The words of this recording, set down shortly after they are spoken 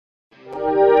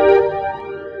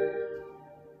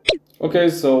Okay,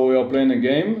 so we are playing a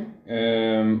game.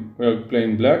 We are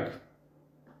playing black.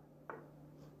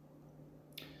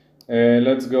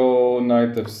 Let's go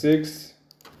knight f6.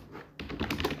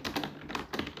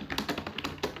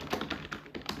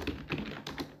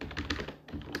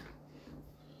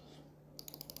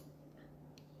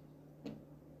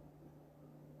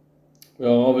 We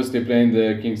are obviously playing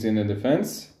the kings in the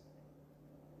defense.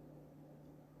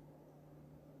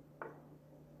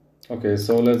 Okay,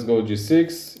 so let's go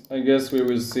g6. I guess we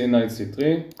will see knight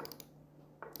c3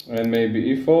 and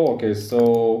maybe e4. Okay,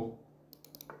 so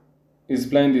he's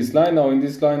playing this line. Now in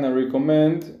this line I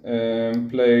recommend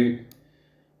play,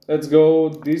 let's go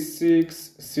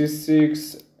d6,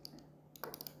 c6,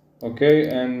 okay,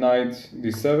 and knight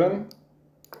d7.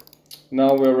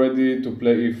 Now we're ready to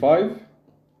play e5.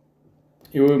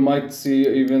 You might see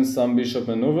even some bishop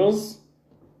maneuvers.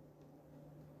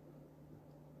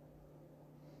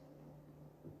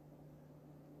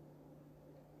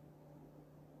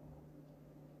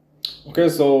 Okay,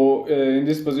 so in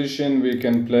this position we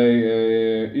can play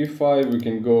e5, we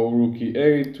can go rook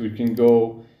e8, we can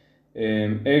go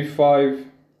a5,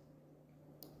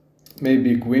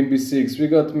 maybe queen b6. We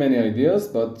got many ideas,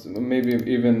 but maybe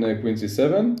even queen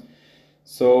c7.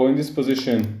 So in this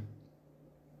position,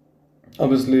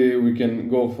 obviously we can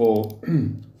go for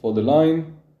for the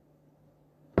line.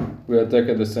 We attack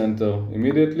at the center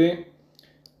immediately,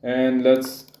 and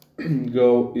let's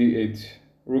go e8,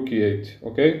 rook e8.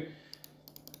 Okay.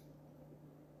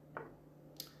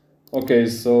 Okay,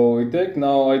 so we take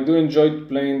now. I do enjoy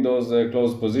playing those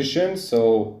close positions,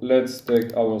 so let's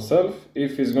take ourselves.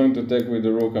 If he's going to take with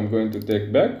the rook, I'm going to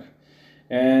take back.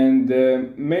 And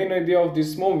the main idea of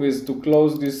this move is to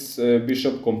close this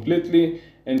bishop completely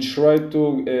and try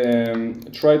to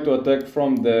attack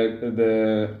from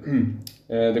the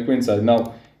queen side.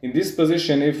 Now, in this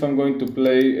position, if I'm going to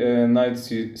play knight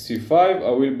c5, I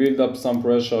will build up some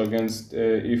pressure against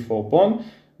e4 pawn.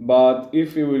 But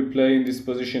if we will play in this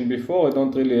position before, I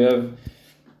don't really have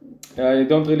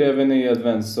any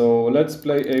advance. So let's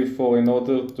play a4 in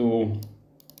order to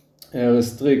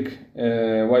restrict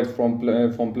white from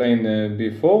playing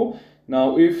b4.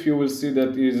 Now, if you will see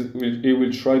that he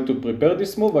will try to prepare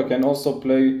this move, I can also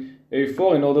play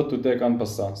a4 in order to take en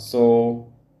passant. So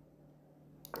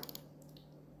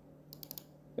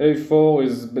a4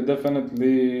 is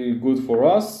definitely good for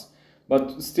us,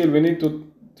 but still we need to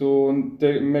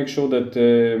make sure that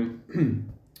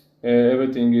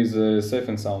everything is safe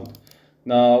and sound.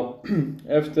 Now,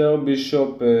 after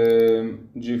bishop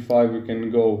g5, we can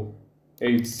go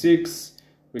h6.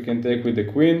 We can take with the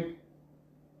queen.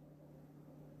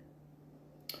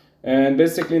 And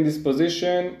basically in this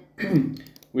position,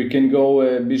 we can go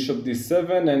bishop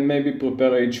d7 and maybe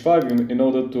prepare h5 in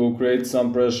order to create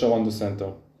some pressure on the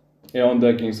center. On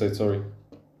the king side, sorry.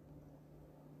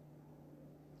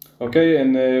 Okay,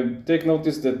 and take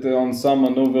notice that on some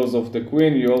maneuvers of the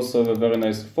queen, you also have a very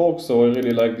nice fork. So I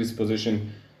really like this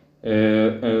position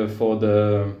for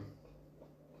the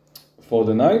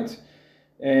knight.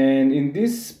 And in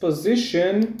this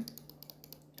position,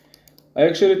 I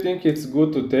actually think it's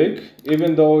good to take,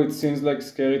 even though it seems like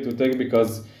scary to take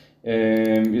because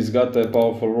he's got a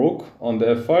powerful rook on the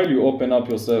f file. You open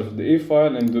up yourself the e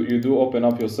file, and you do open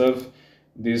up yourself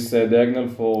this diagonal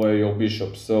for your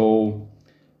bishop. So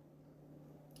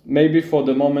maybe for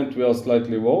the moment we are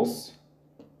slightly worse,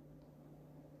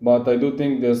 but I do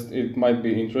think it might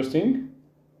be interesting.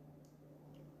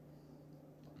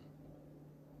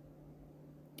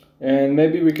 And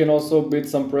maybe we can also build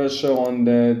some pressure on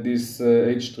this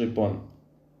h3 pawn.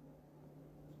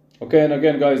 Okay, and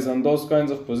again guys, on those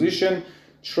kinds of position,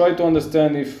 try to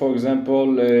understand if, for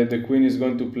example, the queen is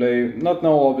going to play, not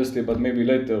now obviously, but maybe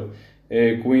later,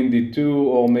 queen d2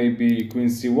 or maybe queen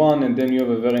c1, and then you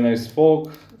have a very nice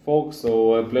fork,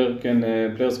 so players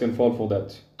can fall for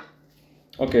that.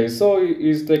 Okay, so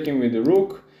he's taking with the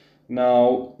rook.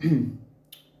 Now,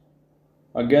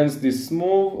 against this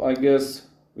move, I guess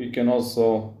we can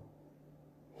also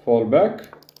fall back,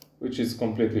 which is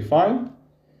completely fine.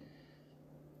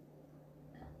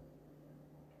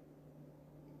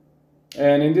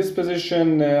 And in this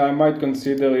position, I might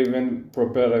consider even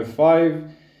prepare f5,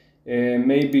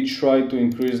 maybe try to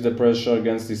increase the pressure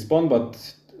against this pawn,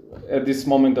 but at this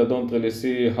moment I don't really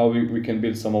see how we can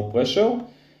build some more pressure.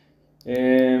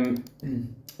 And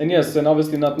yes, and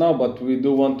obviously not now, but we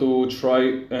do want to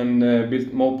try and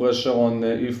build more pressure on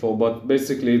e4, but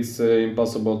basically it's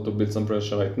impossible to build some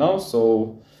pressure right now,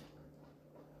 so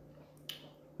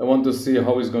I want to see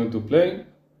how he's going to play.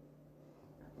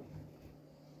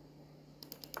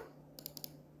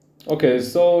 Okay,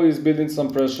 so he's building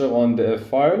some pressure on the f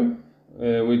file,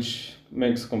 which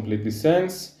makes completely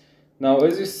sense. Now,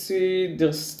 as you see,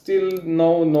 there's still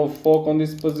no fork on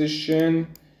this position.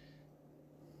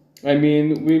 I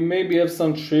mean, we maybe have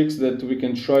some tricks that we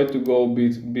can try to go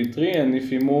b3, and if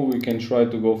he move, we can try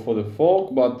to go for the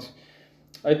fork, but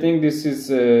I think this is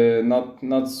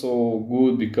not so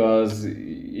good, because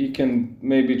he can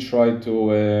maybe try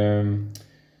to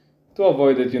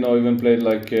avoid it, you know, even play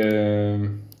like,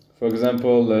 for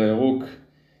example, rook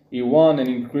e1 and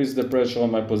increase the pressure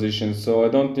on my position. So I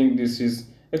don't think this is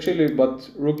actually, but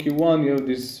rook e1, you have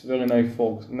this very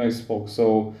nice fork.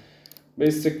 So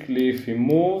basically, if he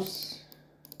moves,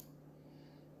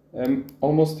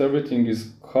 almost everything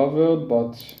is covered.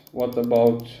 But what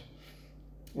about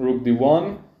rook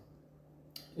d1?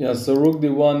 Yeah, so rook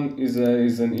d1 is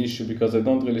an issue, because I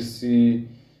don't really see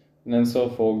an answer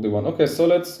for rook d1. Okay, so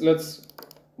let's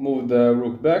move the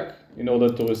rook back in order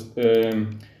to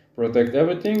protect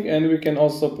everything, and we can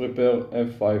also prepare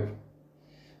f5.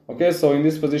 Okay, so in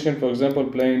this position, for example,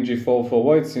 playing g4 for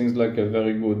white seems like a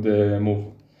very good move.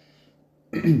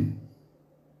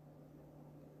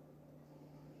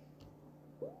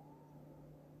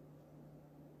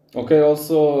 Okay,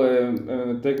 also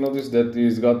take notice that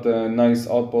he's got a nice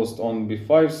outpost on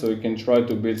b5, so he can try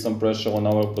to build some pressure on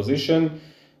our position.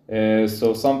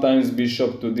 So sometimes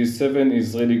bishop to d7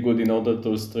 is really good in order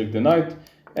to restrict the knight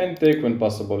and take when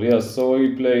possible. Yes, so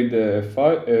he played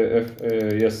f5,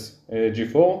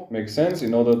 g4 makes sense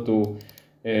in order to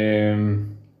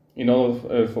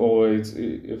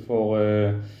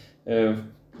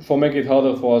for make it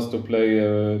harder for us to play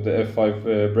the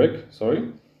f5 break.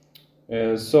 Sorry.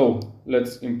 So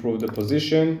let's improve the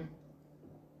position.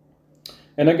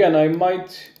 And again, I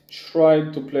might try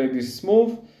to play this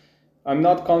move. I'm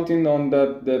not counting on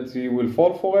that he will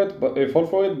fall for it,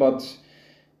 but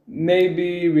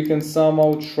maybe we can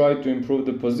somehow try to improve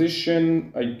the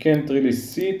position. I can't really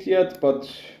see it yet, but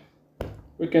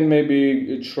we can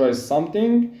maybe try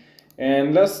something.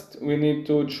 And last, we need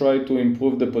to try to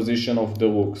improve the position of the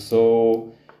rook.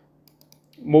 So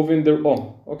moving the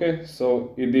okay,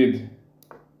 so he did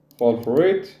fall for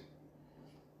it.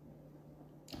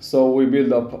 So we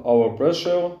build up our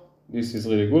pressure. This is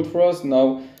really good for us.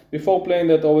 Now, before playing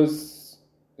that, always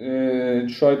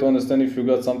try to understand if you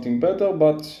got something better,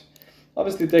 but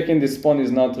obviously taking this pawn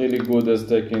is not really good as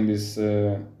taking this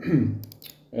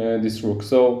this rook.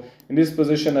 So in this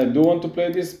position, I do want to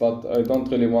play this, but I don't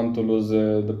really want to lose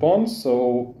the pawn.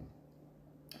 So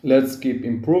let's keep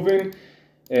improving.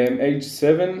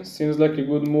 H7 seems like a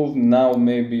good move. Now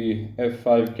maybe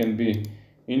f5 can be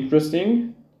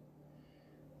interesting.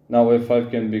 Now f5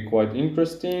 can be quite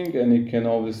interesting, and it can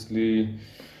obviously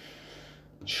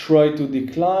try to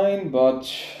decline, but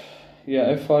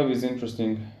yeah, f5 is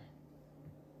interesting.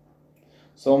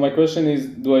 So my question is,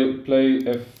 do I play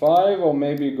f5 or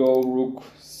maybe go rook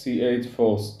c8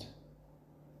 first?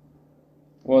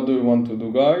 What do you want to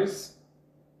do, guys?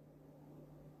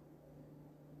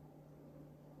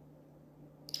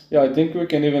 Yeah, I think we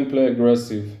can even play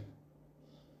aggressive.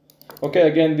 Okay,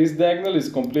 again, this diagonal is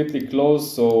completely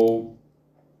closed, so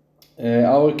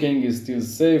our king is still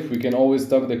safe. We can always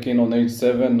tuck the king on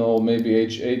h7 or maybe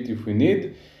h8 if we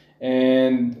need.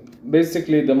 And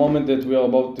basically, the moment that we are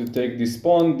about to take this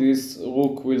pawn, this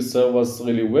rook will serve us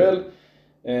really well.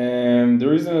 And the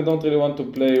reason I don't really want to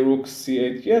play rook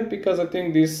c8 yet, because I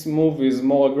think this move is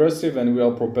more aggressive and we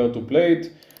are prepared to play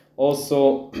it.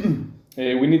 Also,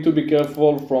 we need to be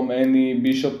careful from any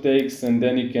bishop takes, and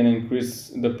then it can increase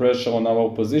the pressure on our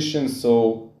position.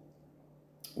 So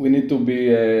we need to be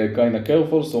kind of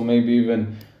careful. So maybe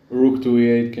even rook to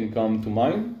e8 can come to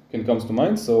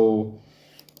mind. So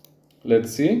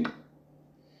let's see.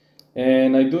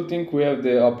 And I do think we have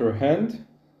the upper hand.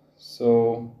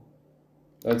 So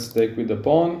let's take with the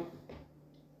pawn.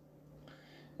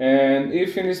 And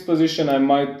if in this position I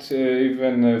might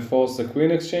even force a queen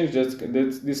exchange,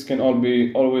 this can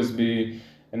always be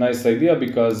a nice idea,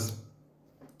 because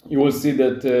you will see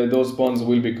that those pawns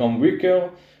will become weaker.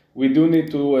 We do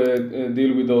need to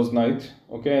deal with those knights,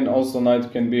 okay? And also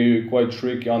knight can be quite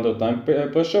tricky under time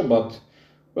pressure, but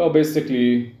well,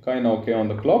 basically kind of okay on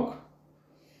the clock.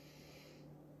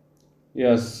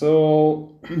 Yeah,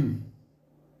 so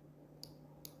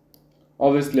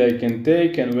obviously I can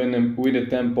take and win with a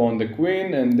tempo on the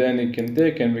queen, and then it can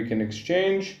take and we can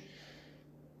exchange.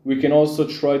 We can also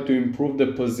try to improve the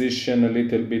position a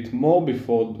little bit more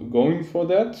before going for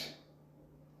that.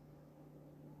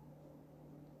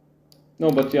 No,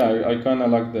 but yeah, I kind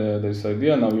of like this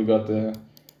idea. Now we got a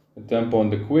tempo on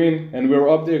the queen, and we're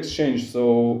up the exchange,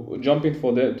 so jumping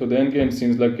to the endgame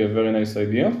seems like a very nice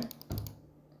idea.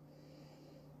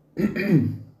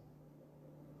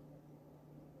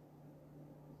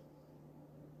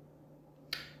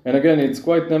 And again, it's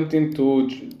quite tempting to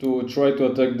try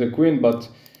to attack the queen, but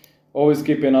always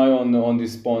keep an eye on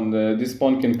this pawn. This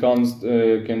pawn can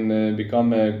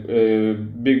become a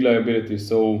big liability,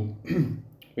 so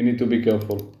we need to be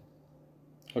careful.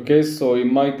 Okay, so he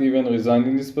might even resign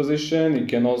in this position. He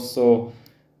can also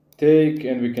take,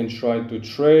 and we can try to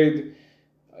trade.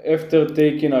 After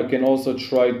taking, I can also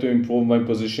try to improve my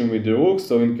position with the rook.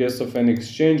 So in case of an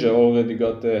exchange, I already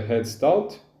got a head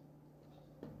start.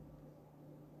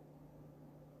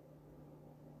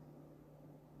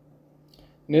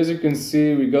 And as you can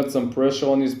see, we got some pressure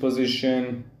on his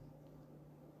position.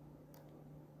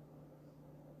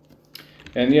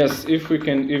 And yes, if we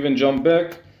can even jump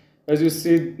back, as you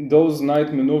see, those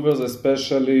knight maneuvers,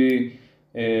 especially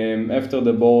after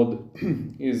the board,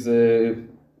 is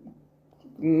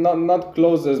not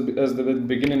close as the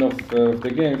beginning of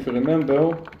the game, if you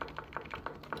remember.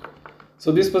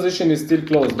 So this position is still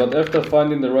close, but after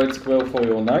finding the right square for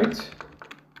your knight,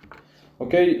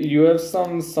 okay, you have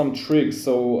some tricks.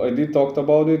 So I did talk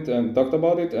about it,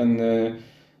 and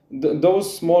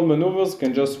those small maneuvers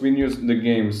can just win you the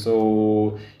game.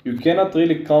 So you cannot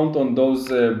really count on those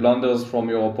blunders from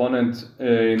your opponent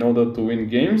in order to win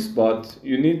games, but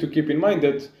you need to keep in mind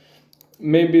that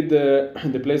maybe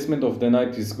the placement of the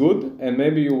knight is good, and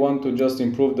maybe you want to just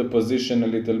improve the position a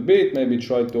little bit, maybe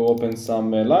try to open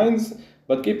some lines,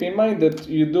 but keep in mind that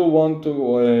you do want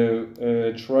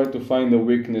to try to find a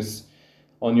weakness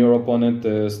on your opponent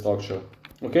structure.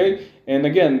 Okay, and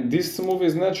again, this move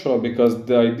is natural because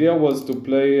the idea was to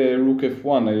play rook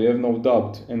f1, I have no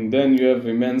doubt, and then you have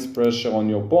immense pressure on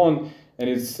your pawn, and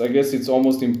I guess it's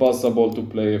almost impossible to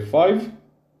play f5.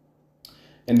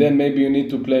 And then maybe you need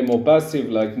to play more passive,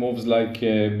 like moves like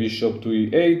bishop to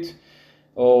e8,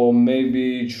 or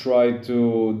maybe try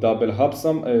to double up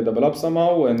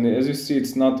somehow. And as you see,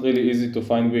 it's not really easy to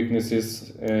find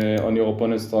weaknesses on your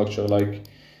opponent's structure. Like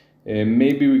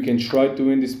maybe we can try to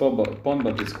win this pawn,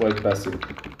 but it's quite passive.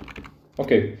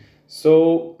 Okay,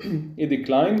 so he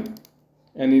declined,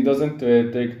 and he doesn't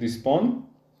take this pawn.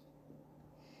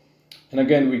 And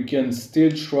again, we can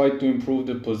still try to improve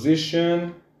the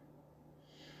position.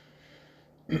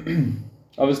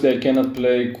 Obviously I cannot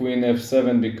play queen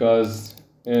f7 because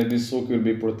this rook will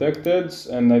be protected,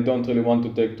 and I don't really want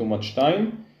to take too much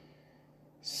time.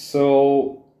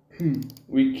 So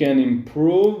we can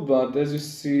improve, but as you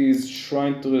see, he's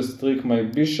trying to restrict my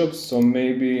bishop, so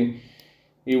maybe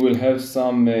he will have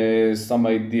some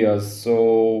ideas.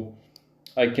 So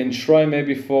I can try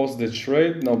maybe force the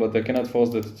trade. No, but I cannot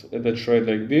force the trade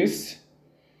like this.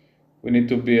 We need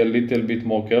to be a little bit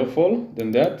more careful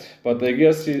than that, but I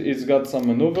guess it's got some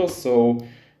maneuvers, so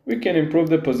we can improve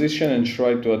the position and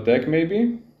try to attack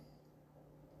maybe.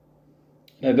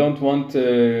 I don't want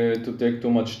to take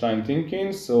too much time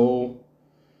thinking, so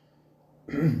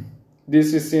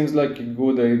this seems like a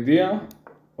good idea.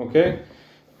 Okay,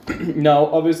 now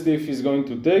obviously if he's going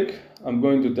to take, I'm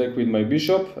going to take with my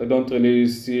bishop. I don't really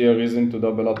see a reason to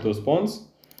double up those pawns.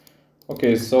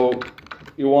 Okay, so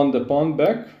you want the pawn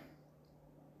back.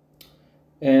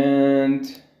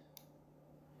 And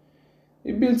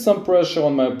it builds some pressure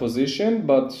on my position,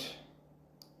 but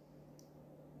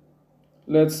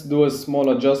let's do a small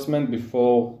adjustment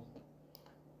before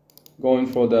going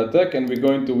for the attack, and we're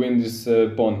going to win this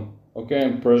pawn. Okay,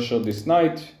 and pressure this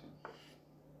knight.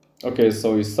 Okay,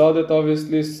 so he saw that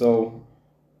obviously, so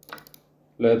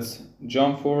let's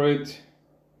jump for it.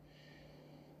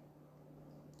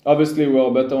 Obviously we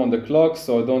are better on the clock,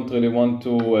 so I don't really want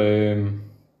to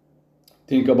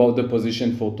think about the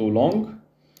position for too long.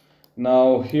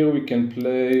 Now here we can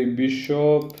play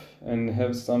bishop and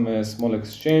have some small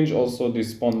exchange. Also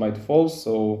this pawn might fall,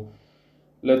 so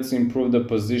let's improve the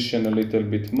position a little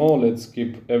bit more. Let's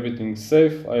keep everything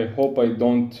safe. I hope I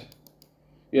don't.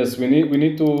 Yes, we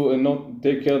need to not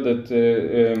take care that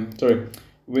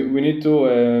we need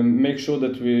to make sure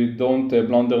that we don't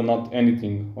blunder not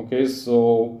anything. Okay,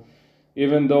 so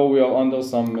even though we are under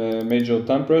some major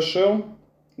time pressure,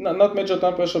 not major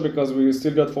time pressure because we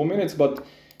still got 4 minutes, but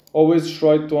always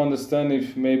try to understand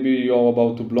if maybe you're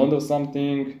about to blunder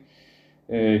something.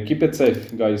 Keep it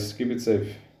safe, guys, keep it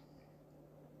safe.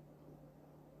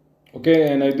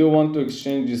 Okay, and I do want to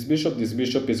exchange this bishop. This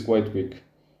bishop is quite weak.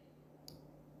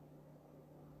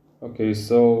 Okay,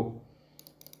 so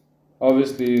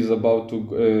obviously he's about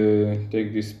to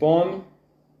take this pawn.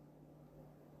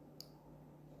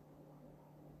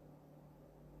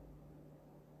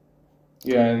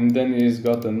 Yeah, and then he's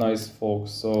got a nice fork,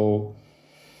 so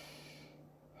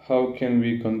how can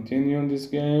we continue in this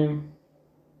game?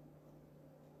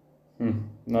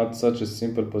 Not such a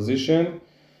simple position.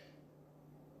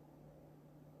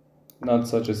 not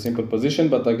such a simple position,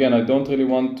 but again, I don't really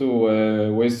want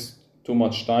to waste too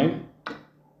much time.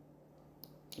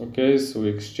 Okay, so we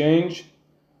exchange,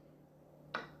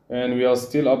 and we are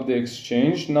still up the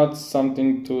exchange, not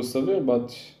something too severe,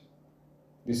 but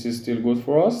this is still good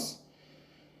for us.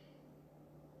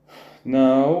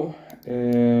 Now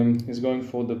he's going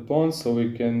for the pawn, so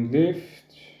we can lift.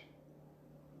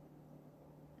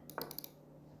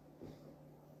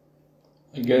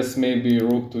 I guess maybe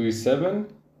rook to e7.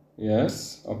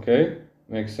 Yes, okay,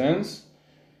 makes sense.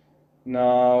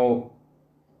 Now,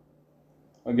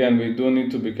 again, we do need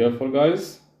to be careful,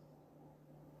 guys.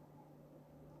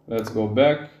 Let's go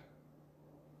back.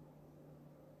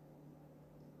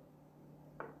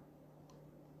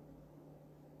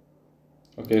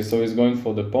 Okay, so he's going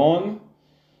for the pawn.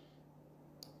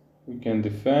 We can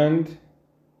defend.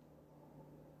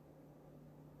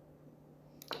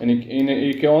 And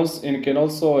he can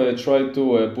also try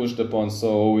to push the pawn,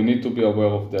 so we need to be aware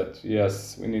of that.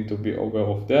 Yes, we need to be aware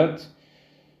of that.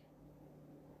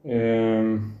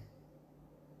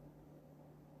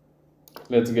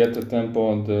 Let's get the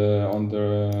tempo on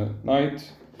the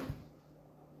knight.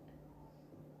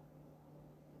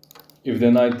 If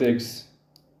the knight takes...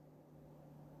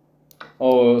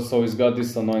 Oh, so he's got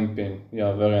this annoying pin.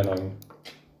 Yeah, very annoying.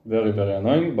 Very, very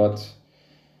annoying, but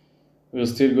we're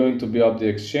still going to be up the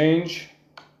exchange.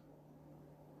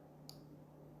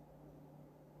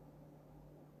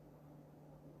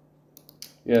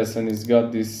 Yes, and he's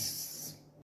got this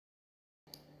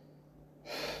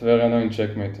very annoying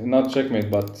checkmate. Not checkmate,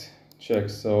 but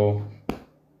check, so...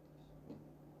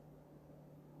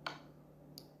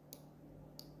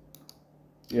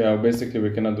 Yeah, basically we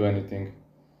cannot do anything.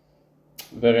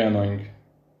 Very annoying.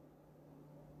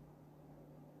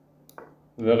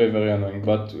 Very, very annoying.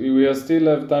 But we still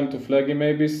have time to flag him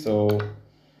maybe, so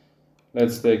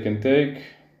let's take and take.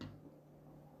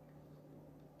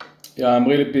 Yeah, I'm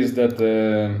really pissed that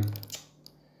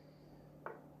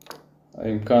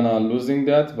I'm kinda losing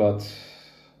that, but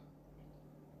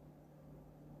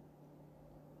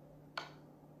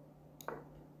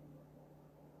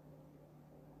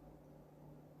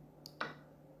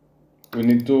we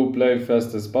need to play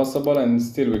fast as possible, and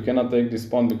still we cannot take this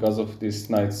pawn because of this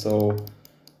knight, so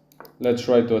let's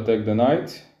try to attack the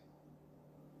knight.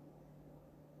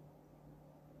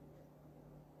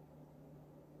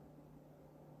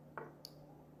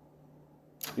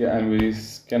 Yeah, and we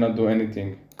cannot do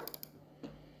anything.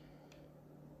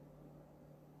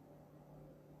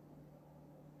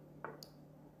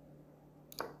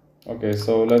 Okay,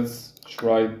 so let's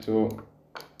try to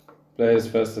play as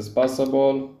fast as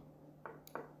possible.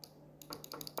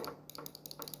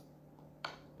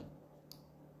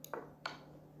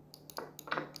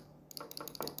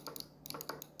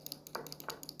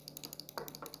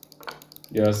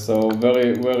 Yeah, so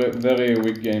very, very, very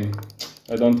weak game.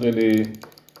 I'm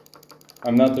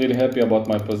not really happy about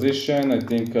my position. I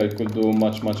think I could do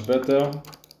much, much better.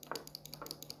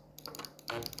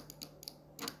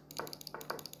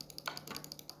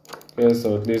 Okay,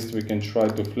 so at least we can try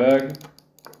to flag.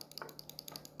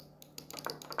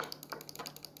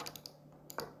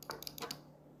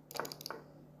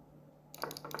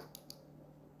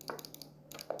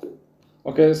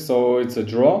 Okay, so it's a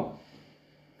draw.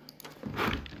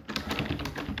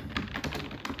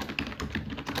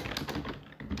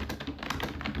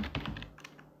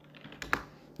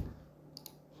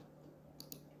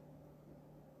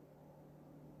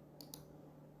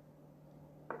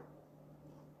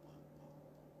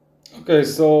 Okay,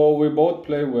 so we both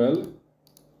play well.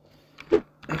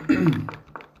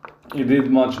 He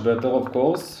did much better, of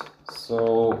course.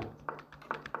 So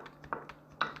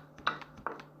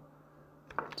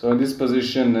in this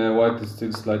position, white is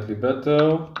still slightly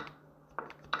better.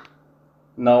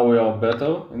 Now we are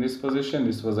better in this position.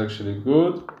 This was actually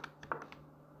good.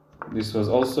 This was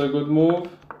also a good move.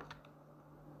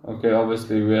 Okay,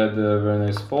 obviously we had a very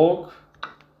nice fork.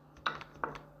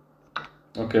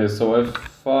 Okay, so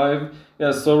f5.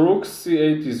 Yeah, so rook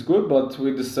c8 is good, but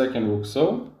with the second rook.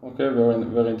 So, okay, very,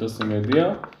 very interesting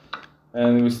idea.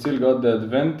 And we still got the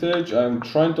advantage. I'm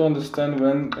trying to understand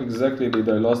when exactly did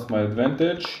I lost my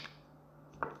advantage.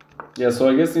 Yeah, so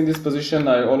I guess in this position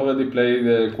I already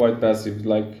played quite passive.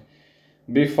 Like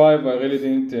b5, I really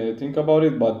didn't think about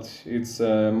it, but it's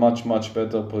a much, much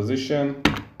better position.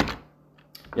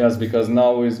 Yes, because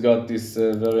now he's got this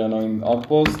very annoying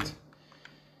outpost.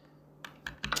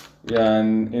 Yeah,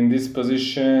 and in this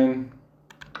position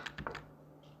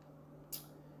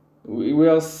we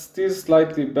are still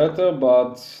slightly better,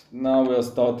 but now we are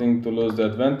starting to lose the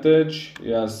advantage.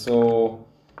 Yeah, so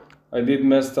I did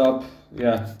messed up,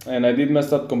 yeah, and I did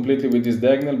messed up completely with this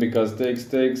diagonal because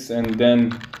takes, and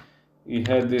then he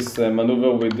had this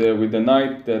maneuver with the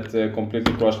knight that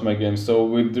completely crushed my game. So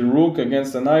with the rook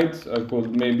against the knight, I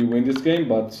could maybe win this game,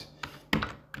 but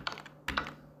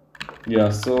yeah,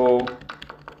 so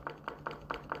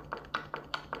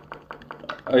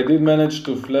I did manage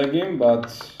to flag him,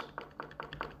 but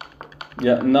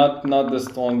yeah, not the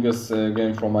strongest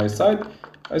game from my side.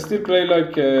 I still play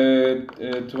like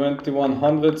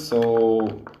 2100, so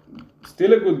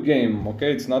still a good game.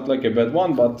 Okay, it's not like a bad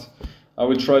one, but I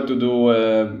will try to do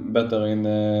better in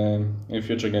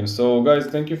future games. So guys,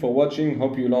 thank you for watching.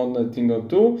 Hope you learned a thing or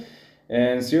two,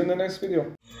 and see you in the next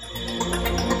video.